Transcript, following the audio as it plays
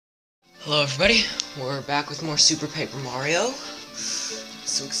Hello everybody, we're back with more Super Paper Mario.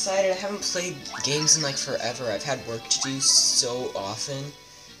 So excited, I haven't played games in like forever. I've had work to do so often.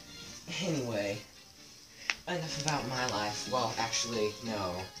 Anyway, enough about my life. Well, actually,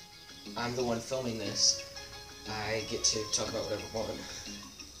 no. I'm the one filming this. I get to talk about whatever I want.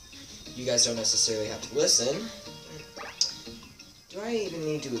 You guys don't necessarily have to listen. Do I even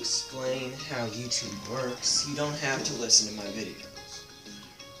need to explain how YouTube works? You don't have to listen to my videos.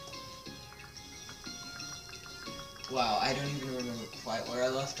 Wow, I don't even remember quite where I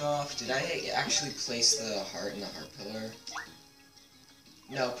left off. Did I actually place the heart in the heart pillar?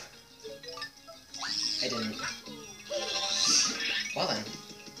 Nope. I didn't. Well then.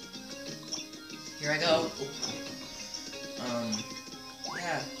 Here I go.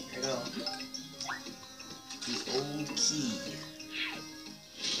 Yeah, here I go. The old key.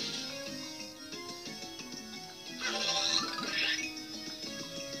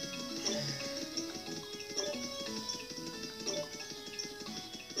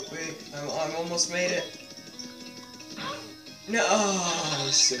 Wait, I'm almost made it. No, oh, I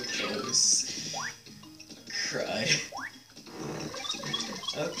was so close. Cried.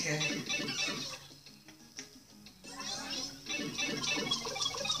 Okay.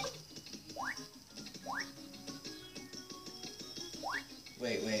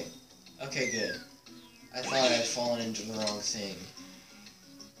 Wait. Okay, good. I thought I had fallen into the wrong thing.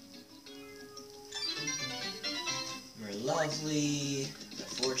 We're lovely. The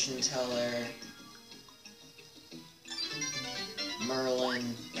fortune teller.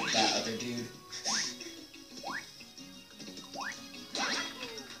 Merlin. That other dude.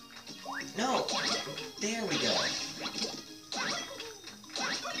 No! There we go.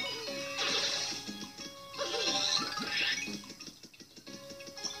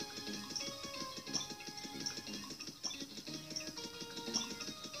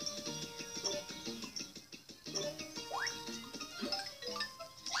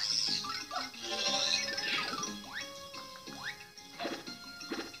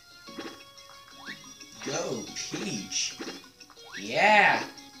 Go, Peach! Yeah!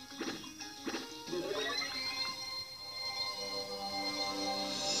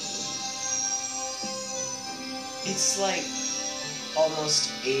 It's like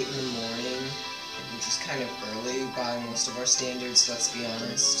almost 8 in the morning, which is kind of early by most of our standards, let's be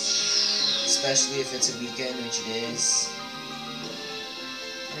honest. Especially if it's a weekend, which it is.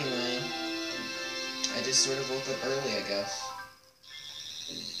 Anyway, I just sort of woke up early, I guess.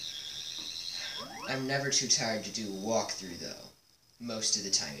 I'm never too tired to do a walkthrough, though. Most of the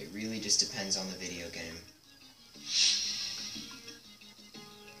time, it really just depends on the video game.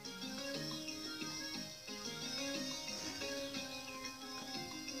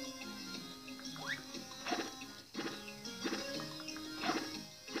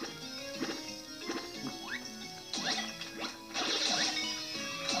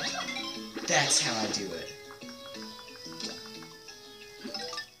 That's how I do it.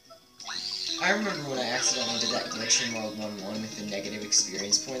 I remember when I accidentally did that glitch in World 1-1 with the negative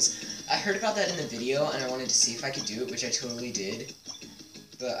experience points. I heard about that in the video, and I wanted to see if I could do it, which I totally did.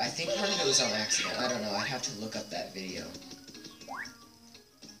 But I think part of it was on accident. I don't know. I'd have to look up that video.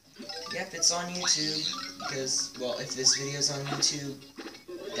 Yep, it's on YouTube. Because, well, if this video's on YouTube,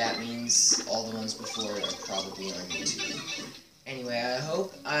 that means all the ones before it are probably on YouTube. Anyway, I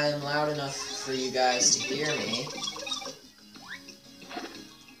hope I'm loud enough for you guys to hear me.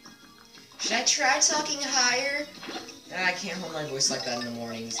 Should I try talking higher? I can't hold my voice like that in the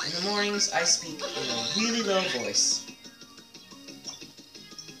mornings. In the mornings, I speak in a really low voice.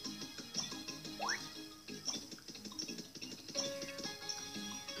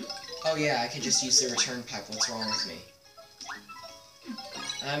 Oh yeah, I could just use the return pipe. What's wrong with me?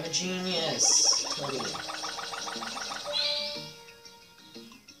 I'm a genius. Totally.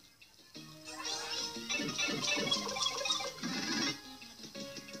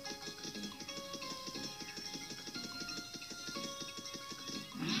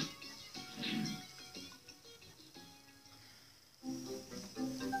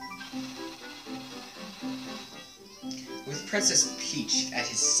 With Princess Peach at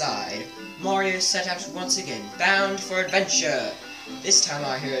his side, Mario set out once again, bound for adventure. This time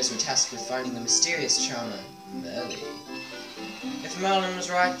our heroes were tasked with finding the mysterious charmer, Merle. If Merlin was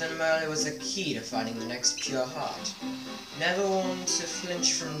right, then Merle was the key to finding the next pure heart. Never one to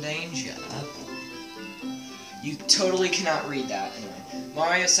flinch from danger. You totally cannot read that. Anyway,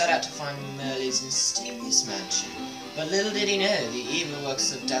 Mario set out to find Merle's mysterious mansion. But little did he know, the evil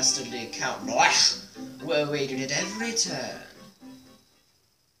works of dastardly Count Blech were awaited at every turn.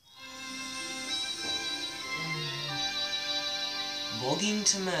 Bogging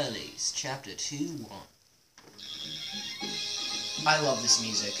Tamales, Chapter 2-1. I love this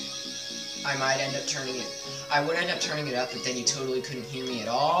music. I might end up turning it... I would end up turning it up, but then you totally couldn't hear me at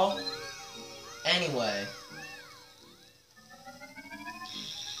all. Anyway.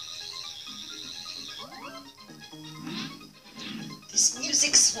 This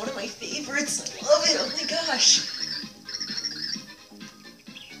music's one of my favorites. I love it. Oh my gosh.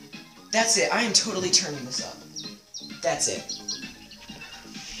 That's it. I am totally turning this up. That's it.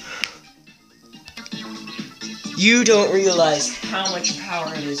 You don't realize how much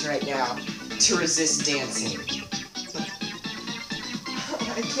power it is right now to resist dancing.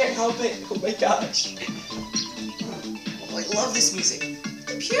 I can't help it. Oh my gosh. Oh, I love this music.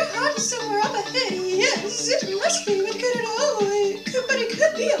 The pure heart is somewhere up ahead. Yes, it must be, but could it always? But it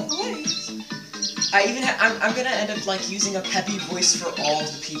could be always. I even I'm gonna end up like using a peppy voice for all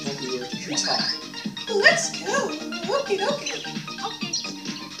the people who talk. Let's go. Okie dokie.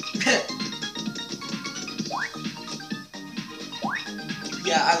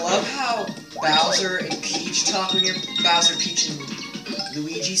 Yeah, I love how Bowser and Peach talk when you're Bowser, Peach, and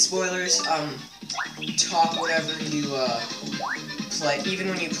Luigi spoilers. Talk whenever you play. Even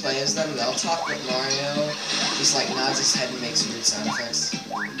when you play as them, they'll talk. But Mario just like nods his head and makes weird sound effects.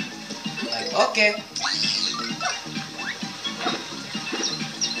 Like, okay.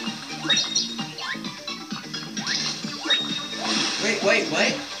 Wait,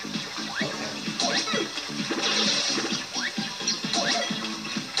 what?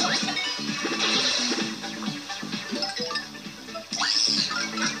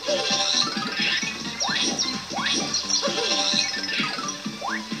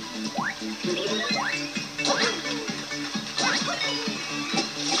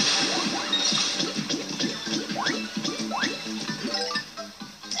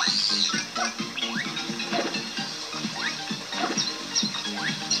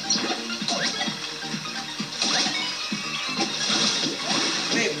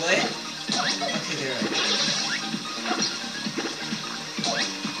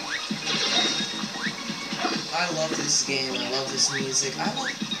 I love this game, I love this music, I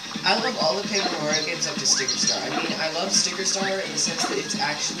love all the Paper Mario games up to Sticker Star. I mean, I love Sticker Star in the sense that it's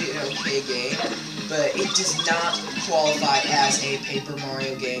actually an okay game, but it does not qualify as a Paper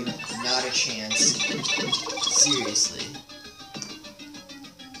Mario game, not a chance. Seriously.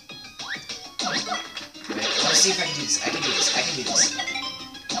 Wait, let's see if I can do this, I can do this.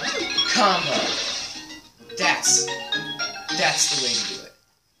 Combo. That's the way to do it.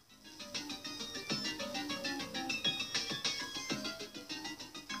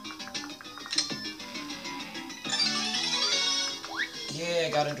 Yeah, I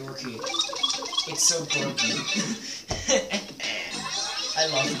got a door key. It's so dorky. I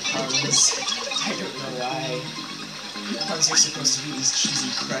love puns. I don't know why. Puns are supposed to be these cheesy,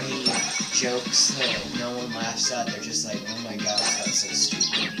 cruddy jokes that no one laughs at. They're just like, oh my gosh, that's so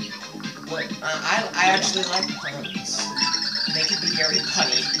stupid. But I actually like puns. They can be very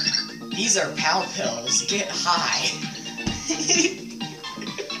punny. These are pal pills. Get high.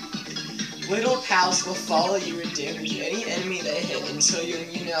 Little pals will follow you and damage any enemy they hit until you're,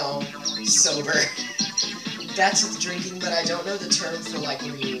 sober. That's with drinking, but I don't know the term for, like,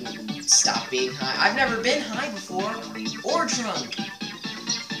 when you stop being high. I've never been high before, or drunk.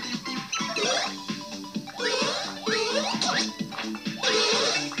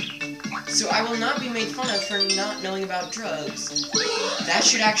 So I will not be made fun of for not knowing about drugs. That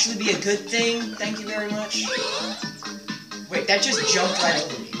should actually be a good thing, thank you very much. Wait, that just jumped right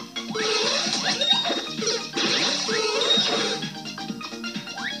over me.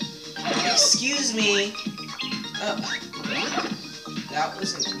 Excuse me. That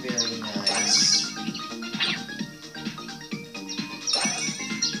wasn't very nice.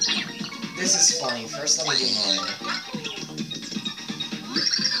 This is funny. First, let me do Mario.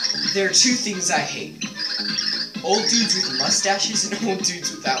 There are two things I hate. Old dudes with mustaches and old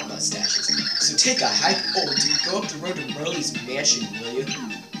dudes without mustaches. So take a hike, old dude. Go up the road to Merle's mansion, will you?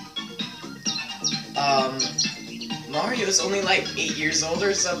 Mario's only like 8 years old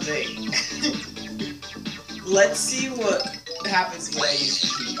or something. Let's see what happens when I use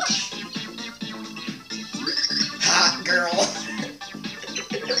Peach. Hot girl.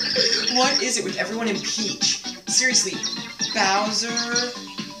 What is it with everyone in Peach? Seriously, Bowser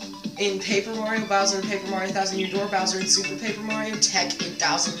in Paper Mario, Bowser in Paper Mario 1000 Year Door, Bowser in Super Paper Mario, Tech in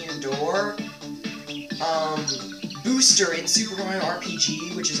 1000 Year Door, Booster in Super Mario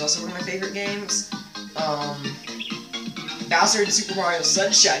RPG, which is also one of my favorite games, Bowser in Super Mario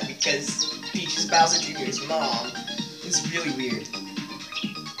Sunshine because Peach is Bowser Jr.'s mom. It's really weird.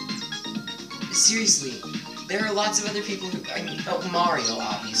 Seriously, there are lots of other people who... I mean, oh, Mario,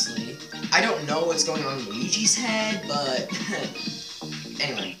 obviously. I don't know what's going on in Luigi's head, but...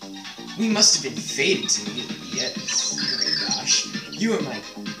 Anyway. We must have been fated to meet. Yes. Oh my gosh. You are my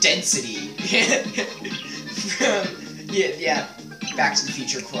density. From... Yeah. Back to the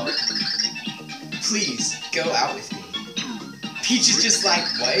Future quote. Please, go out with me. Peach is just like,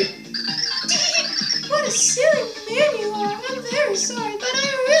 what? What a silly man you are. I'm very sorry, but I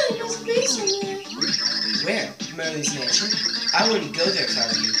really must be somewhere. Where? Merly's mansion? I wouldn't go there if I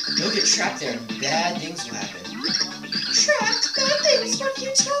were you. You'll get trapped there and bad things will happen. Trapped? Bad things? What are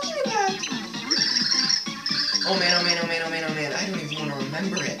you talking about? Oh man. I don't even want to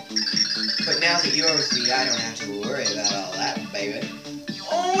remember it. But now that you're with me, I don't have to worry about all that, baby.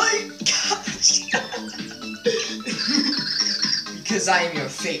 Oh my gosh! Because I am your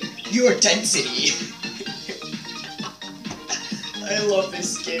fate, your density. I love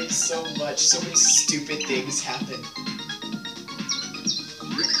this game so much. So many stupid things happen.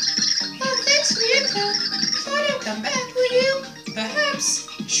 Oh, thanks for your help. If I don't come back, will you perhaps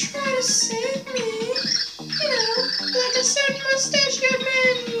try to save me? You know, like a certain mustachioed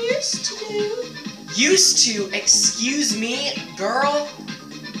man used to do. Used to? Excuse me, girl?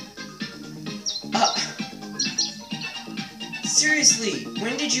 Seriously,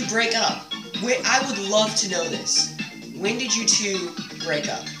 when did you break up? I would love to know this. When did you two break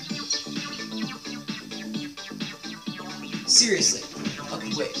up? Seriously.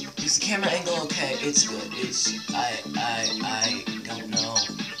 Okay, wait. Is the camera angle okay? It's good. I don't know.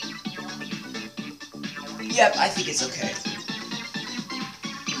 Yep, I think it's okay.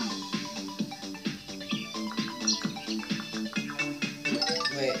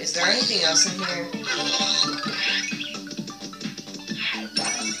 Wait, is there anything else in here?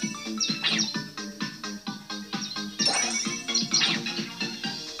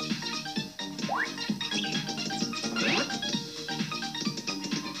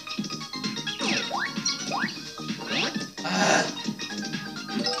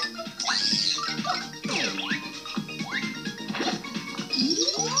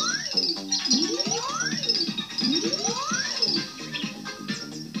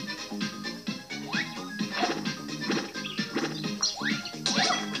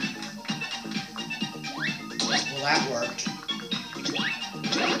 Well, that worked.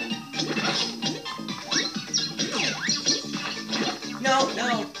 No.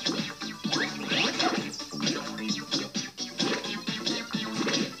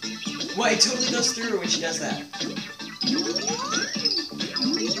 What? It totally goes through when she does that.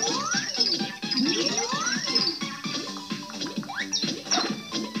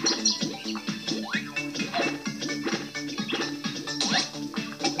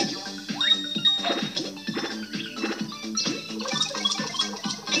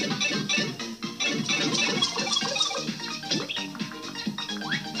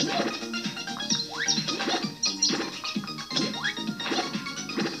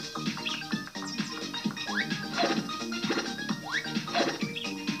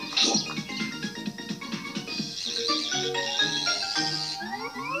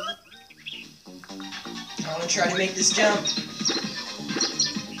 I want to try to make this jump.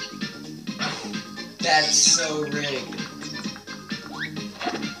 That's so rigged.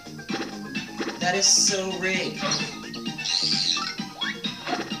 That is so rigged.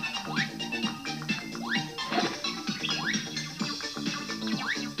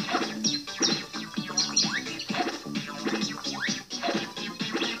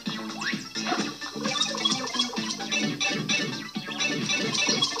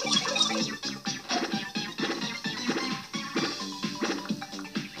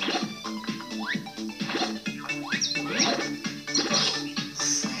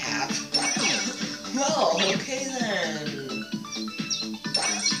 Well, okay then.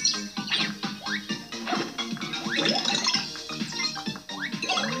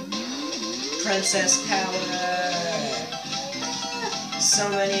 Princess power. So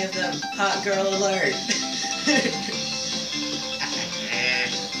many of them. Hot girl alert.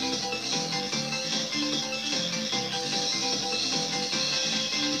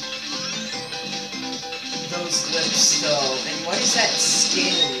 Those lips though, and what is that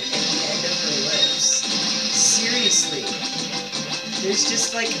skin at the end of her lips? Seriously. There's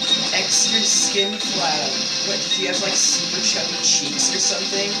just like extra skin flab. What, do you have like super chubby cheeks or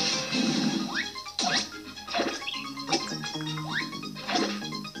something?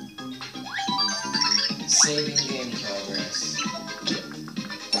 Saving game progress.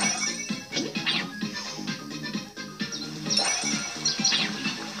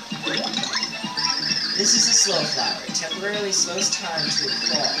 This is a slow flower. It temporarily slows time to a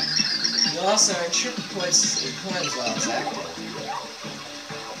crawl. You lost our trip points and coins while it's active.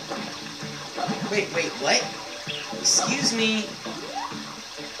 Wait, what? Excuse me.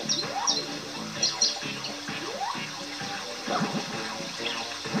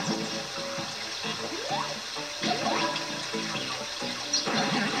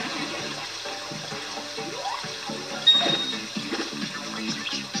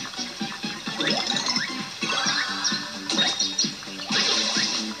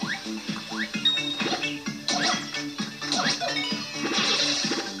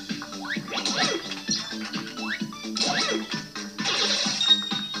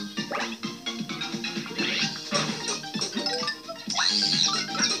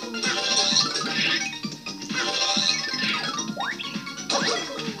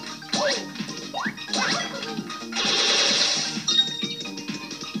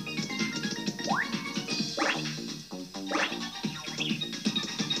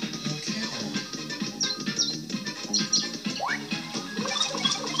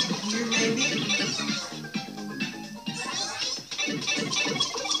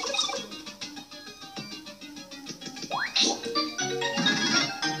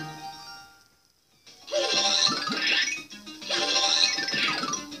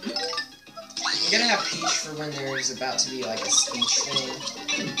 I'm gonna have Peach for when there's about to be like a speech thing.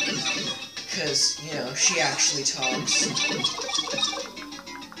 Because, you know, she actually talks.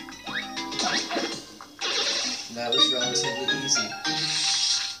 That was relatively easy.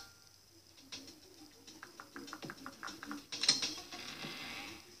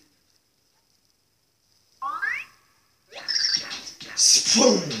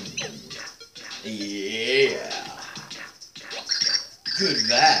 Spoon! Yeah! Good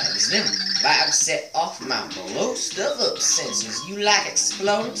vibes. Them vibes set off my blow stuff up senses. You like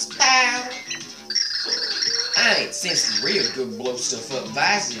exploding, pal? I ain't sensed real good blow stuff up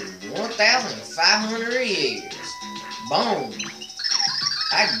vibes in 1,500 years. Boom!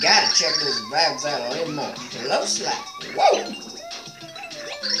 I gotta check those vibes out a little more close like. Whoa!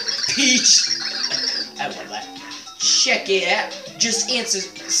 Peach! I love that. Check it out. Just answer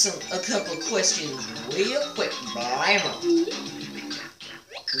a couple questions real quick, blimey.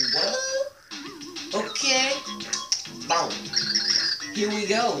 What? Okay. Boom. Here we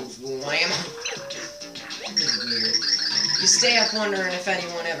go. Wham. This is weird. You stay up wondering if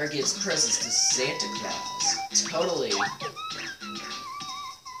anyone ever gives presents to Santa Claus. Totally.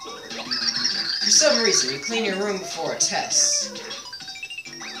 For some reason, you clean your room before a test.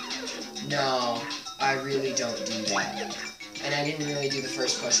 No, I really don't do that. And I didn't really do the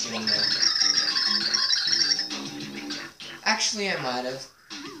first question either. Actually, I might have.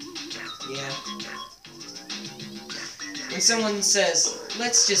 Yeah. When someone says,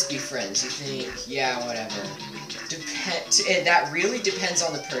 let's just be friends, you think, yeah, whatever. That really depends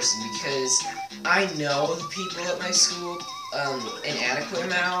on the person, because I know the people at my school an adequate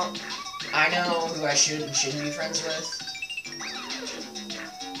amount. I know who I should and shouldn't be friends with.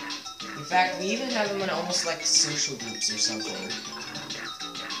 In fact, we even have them in almost like social groups or something.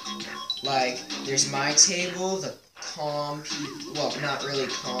 Like, there's my table, the calm people, well, not really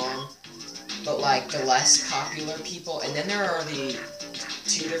calm, but like the less popular people, and then there are the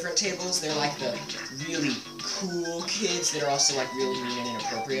two different tables. They're like the really cool kids that are also like really mean and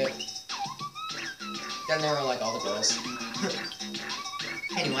inappropriate. Then there are like all the girls.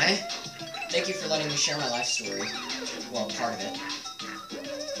 Anyway, thank you for letting me share my life story. Well, part of it.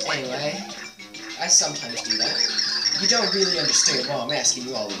 Anyway, I sometimes do that. You don't really understand why I'm asking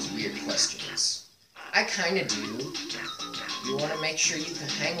you all these weird questions. I kinda do. You wanna make sure you can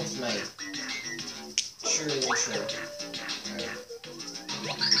hang with me. Sure. Right.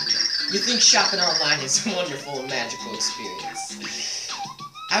 You think shopping online is a wonderful and magical experience.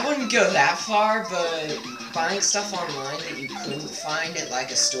 I wouldn't go that far, but buying stuff online that you couldn't find at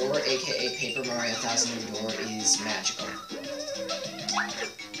like a store, aka Paper Mario Thousand Year Door, is magical.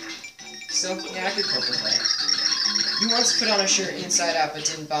 So, yeah, I could cope with that. You once put on a shirt inside out but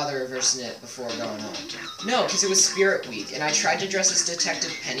didn't bother reversing it before going home. No, because it was Spirit Week, and I tried to dress as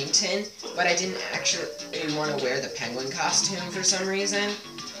Detective Pennington, but I didn't actually want to wear the penguin costume for some reason,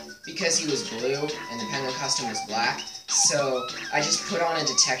 because he was blue, and the penguin costume was black. So, I just put on a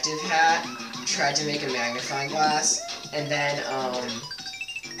detective hat, tried to make a magnifying glass, and then,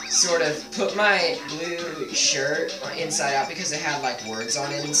 sort of put my blue shirt inside out because it had like words on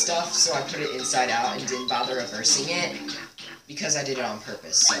it and stuff, so I put it inside out and didn't bother reversing it because I did it on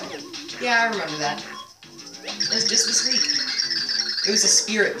purpose. So yeah, I remember that. It was just this week. It was a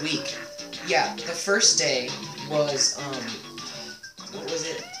Spirit Week. Yeah, the first day was what was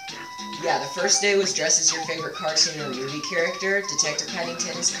it? Yeah, the first day was dress as your favorite cartoon or movie character. Detective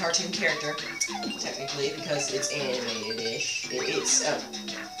Pennington is a cartoon character, technically, because it's animated-ish. It's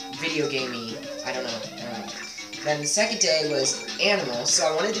video gamey. I don't know. Then the second day was animal, so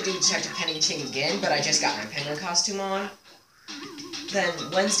I wanted to do Detective Pennington again, but I just got my penguin costume on. Then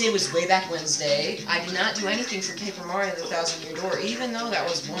Wednesday was Wayback Wednesday. I did not do anything for Paper Mario the Thousand Year Door, even though that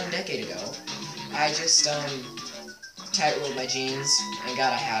was 1 decade ago. I just, tight-rolled my jeans and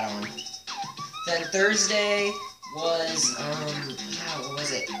got a hat on. Then Thursday was, what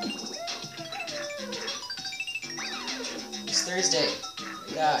was it? It was Thursday. Oh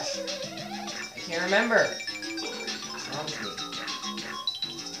my gosh. I can't remember. What's wrong with me?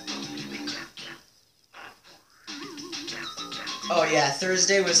 Oh yeah,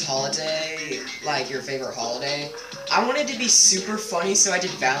 Thursday was holiday, like your favorite holiday. I wanted to be super funny, so I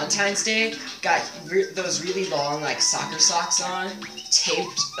did Valentine's Day. Got those really long, like, soccer socks on,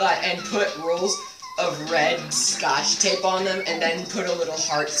 taped, and put rolls of red scotch tape on them, and then put a little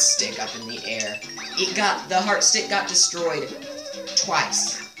heart stick up in the air. The heart stick got destroyed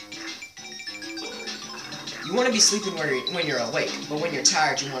twice. You want to be sleeping when you're awake, but when you're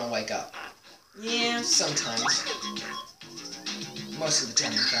tired, you want to wake up. Yeah, sometimes. Most of the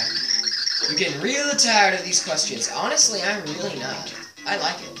time, in fact. I'm getting really tired of these questions. Honestly, I'm really not. I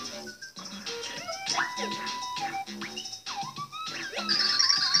like it.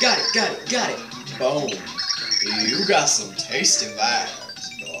 Got it. Boom. You got some tasty vibes,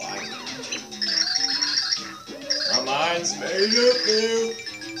 boy. My mind's made up now.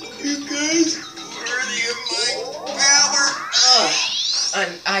 You guys are worthy of my power. Ugh.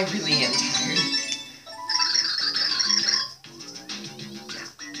 I really am tired.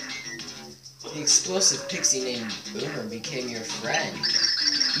 The explosive pixie named Boomer became your friend.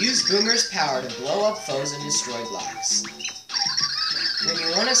 Use Boomer's power to blow up foes and destroy blocks. When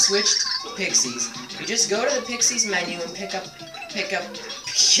you want to switch pixies, you just go to the pixies menu and pick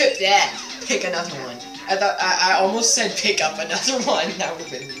another one. I almost said pick up another one. That would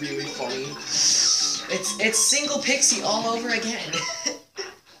have been really funny. It's single pixie all over again.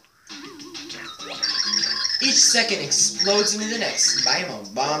 Each second explodes into the next. Bam,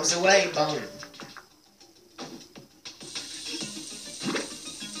 bombs away, boom.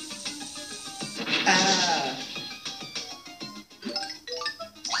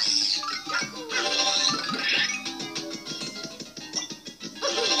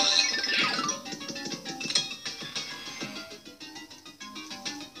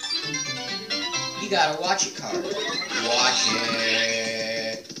 You got a watch it card. Watch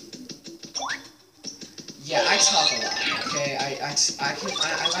it. Yeah, I talk a lot, okay? I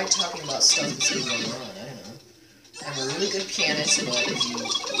like talking about stuff that's been going on, I don't know. I'm a really good pianist, but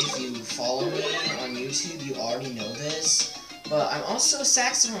if you follow me on YouTube, you already know this. But I'm also a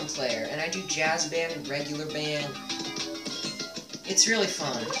saxophone player, and I do jazz band and regular band. It's really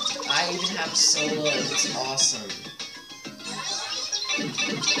fun. I even have a solo, and it's awesome.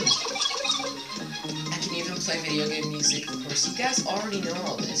 I can even play video game music, of course. You guys already know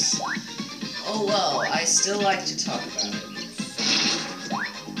all this. Oh well, I still like to talk about it.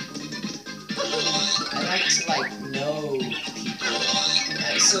 I like to, know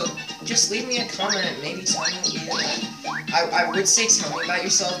people. So, just leave me a comment, maybe tell me I would say tell me about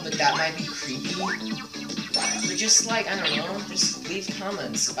yourself, but that might be creepy. But just, I don't know, just leave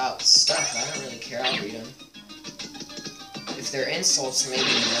comments about stuff. I don't really care, I'll read them. If they're insults, maybe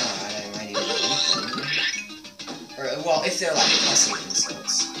not. I might even delete them. Or, well, if they're, cussing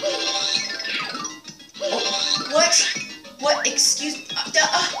insults. Oh, what? What? Excuse me?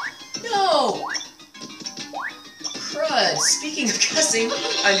 No! Crud. Speaking of cussing,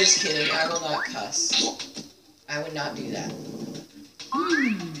 I'm just kidding. I will not cuss. I would not do that.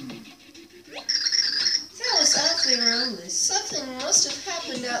 That was awfully lonely. Something must have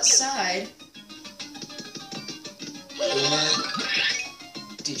happened outside. Boomer,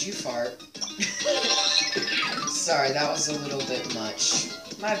 did you fart? Sorry, that was a little bit much.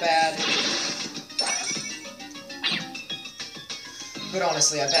 My bad. But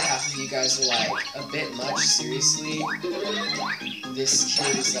honestly, I bet half of you guys are a bit much, seriously. This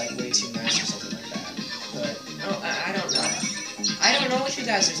kid is way too nice or something like that. But, oh, I don't know. I don't know what you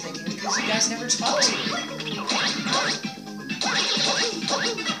guys are thinking because you guys never talk to me.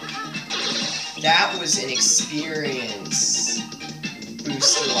 That was an experience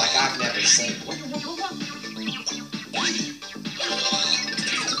booster like I've never seen.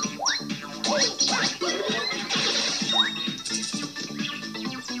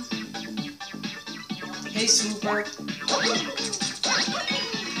 Hey, Super.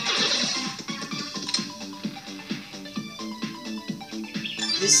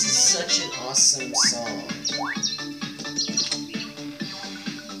 This is such an awesome song.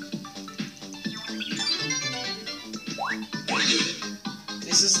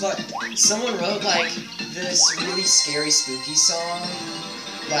 This is like, someone wrote like this really scary spooky song,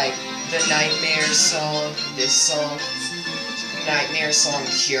 like the Nightmare song, this song, Nightmare song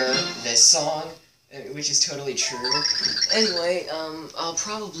Cure, this song, which is totally true. Anyway, I'll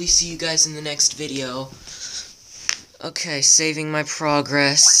probably see you guys in the next video. Okay, saving my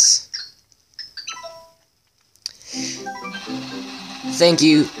progress. Thank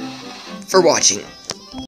you for watching.